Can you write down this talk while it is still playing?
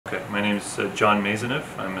is John Maisonneuve.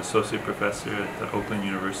 I'm Associate Professor at Oakland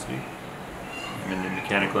University. I'm in the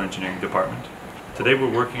Mechanical Engineering Department. Today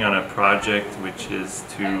we're working on a project which is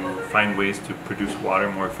to find ways to produce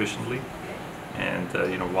water more efficiently.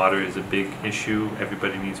 And water is a big issue.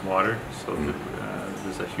 Everybody needs water, so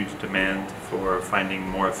there's a huge demand for finding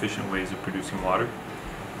more efficient ways of producing water.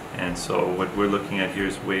 And so what we're looking at here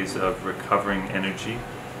is ways of recovering energy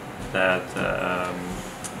that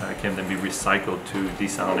can then be recycled to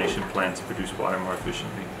desalination plants to produce water more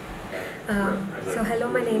efficiently. So hello,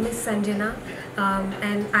 my name is Sanjana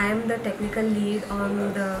and I am the technical lead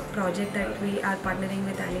on the project that we are partnering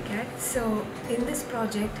with Alicat. So in this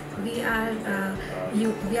project we are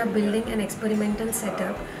building an experimental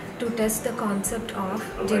setup to test the concept of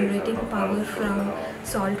generating power from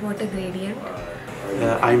saltwater gradient.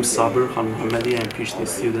 I'm Saber Mohammadi. I'm a PhD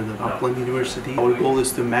student at Oakland University. Our goal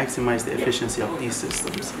is to maximize the efficiency of these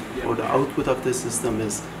systems. Or the output of the system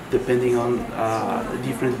is depending on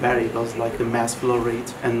different variables like the mass flow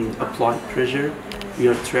rate and applied pressure. We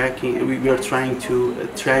are trying to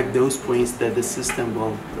track those points that the system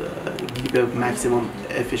will give a maximum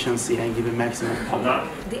efficiency and give a maximum power.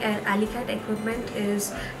 The Alicat equipment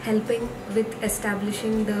is helping with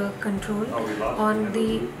establishing the control on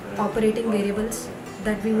the operating variables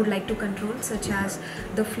that we would like to control, such as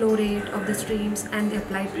the flow rate of the streams and the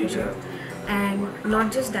applied pressure. And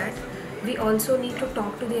not just that, we also need to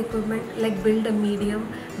talk to the equipment, like build a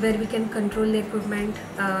medium where we can control the equipment,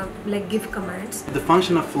 like give commands. The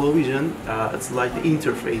function of FlowVision, it's like the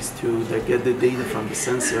interface to get the data from the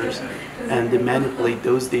sensors and they manipulate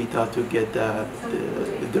those data to get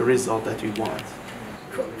the result that we want.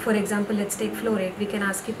 For example, let's take flow rate. We can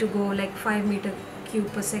ask it to go like 5 meters cube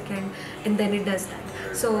per second, and then it does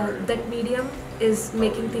that. So that medium is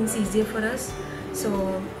making things easier for us.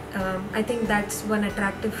 So I think that's one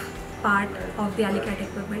attractive part of the Alicat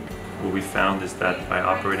equipment. What we found is that by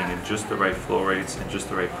operating at just the right flow rates and just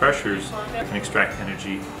the right pressures, we can extract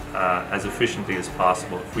energy as efficiently as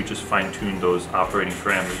possible if we just fine-tune those operating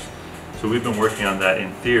parameters. So we've been working on that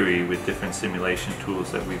in theory with different simulation tools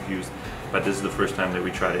that we've used, but this is the first time that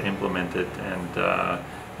we try to implement it and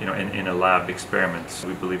in a lab experiments.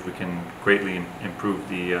 We believe we can greatly improve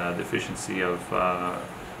the efficiency of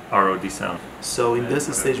RO desalination. So in this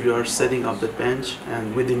stage we are setting up the bench,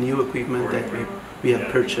 and with the new equipment that we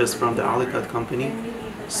have purchased from the Alicat company,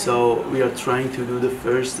 so we are trying to do the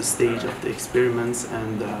first stage of the experiments,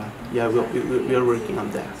 and we are working on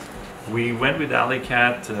that. We went with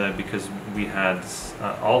Alicat because we had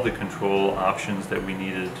all the control options that we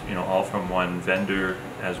needed, all from one vendor,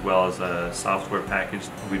 as well as a software package.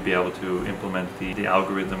 We'd be able to implement the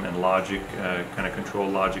algorithm and logic, kind of control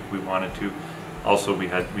logic we wanted to. Also, we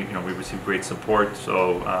received great support.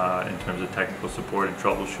 So in terms of technical support and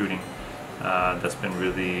troubleshooting, that's been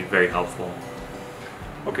really very helpful.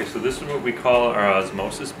 Okay, so this is what we call our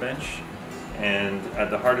osmosis bench. And at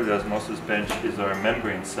the heart of the osmosis bench is our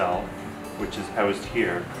membrane cell, which is housed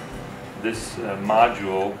here. This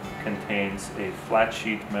module contains a flat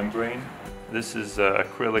sheet membrane. This is an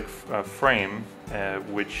acrylic frame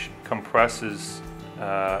which compresses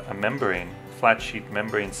a membrane, flat sheet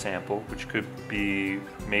membrane sample, which could be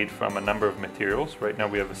made from a number of materials. Right now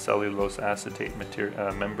we have a cellulose acetate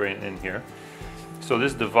membrane in here. So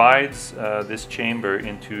this divides this chamber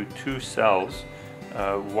into two cells.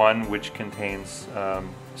 One which contains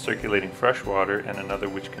circulating fresh water and another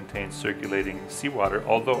which contains circulating seawater,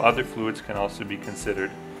 although other fluids can also be considered.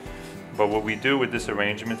 But what we do with this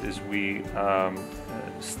arrangement is we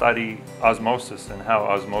study osmosis and how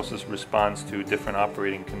osmosis responds to different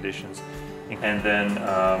operating conditions. And then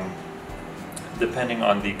depending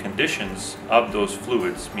on the conditions of those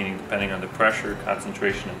fluids, meaning depending on the pressure,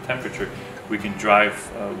 concentration and temperature, we can drive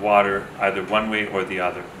water either one way or the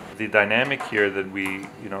other. The dynamic here that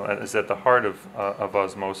is at the heart of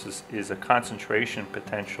osmosis is a concentration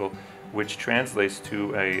potential which translates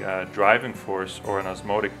to a driving force or an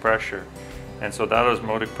osmotic pressure. And so that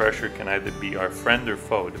osmotic pressure can either be our friend or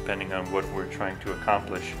foe depending on what we're trying to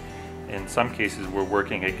accomplish. In some cases we're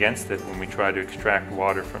working against it when we try to extract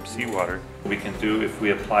water from seawater. We can do, if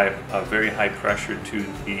we apply a very high pressure to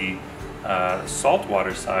the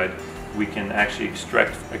saltwater side, we can actually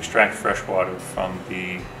extract fresh water from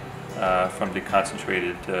the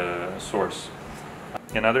concentrated source.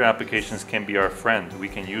 And other applications can be our friend. We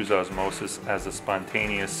can use osmosis as a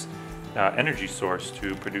spontaneous energy source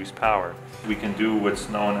to produce power. We can do what's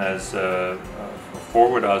known as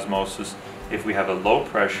forward osmosis if we have a low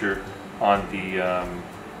pressure on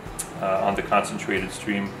the concentrated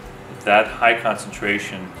stream. That high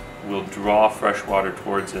concentration will draw fresh water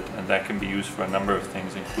towards it, and that can be used for a number of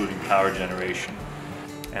things, including power generation.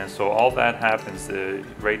 And so all that happens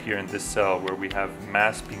right here in this cell, where we have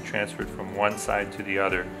mass being transferred from one side to the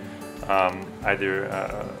other, either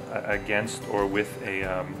against or with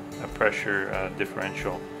a pressure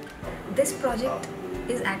differential. This project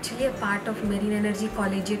is actually a part of Marine Energy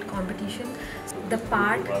Collegiate competition. The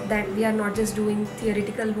part that we are not just doing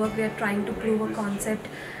theoretical work, we are trying to prove a concept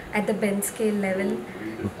at the bench scale level,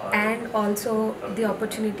 and also the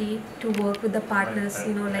opportunity to work with the partners,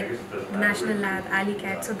 like the National Lab,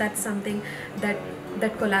 Alicat. So that's something that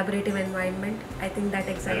collaborative environment, I think that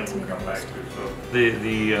excites me the most.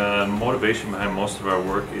 The motivation behind most of our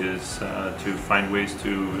work is to find ways to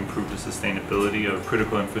improve the sustainability of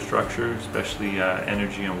critical infrastructure, especially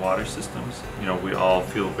energy and water systems. We all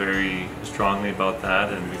feel very strongly about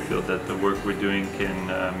that, and we feel that the work we're doing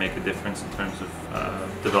can make a difference in terms of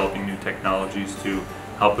developing new technologies to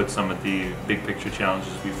help with some of the big picture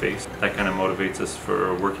challenges we face. That kind of motivates us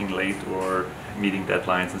for working late or meeting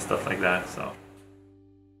deadlines and stuff like that. So.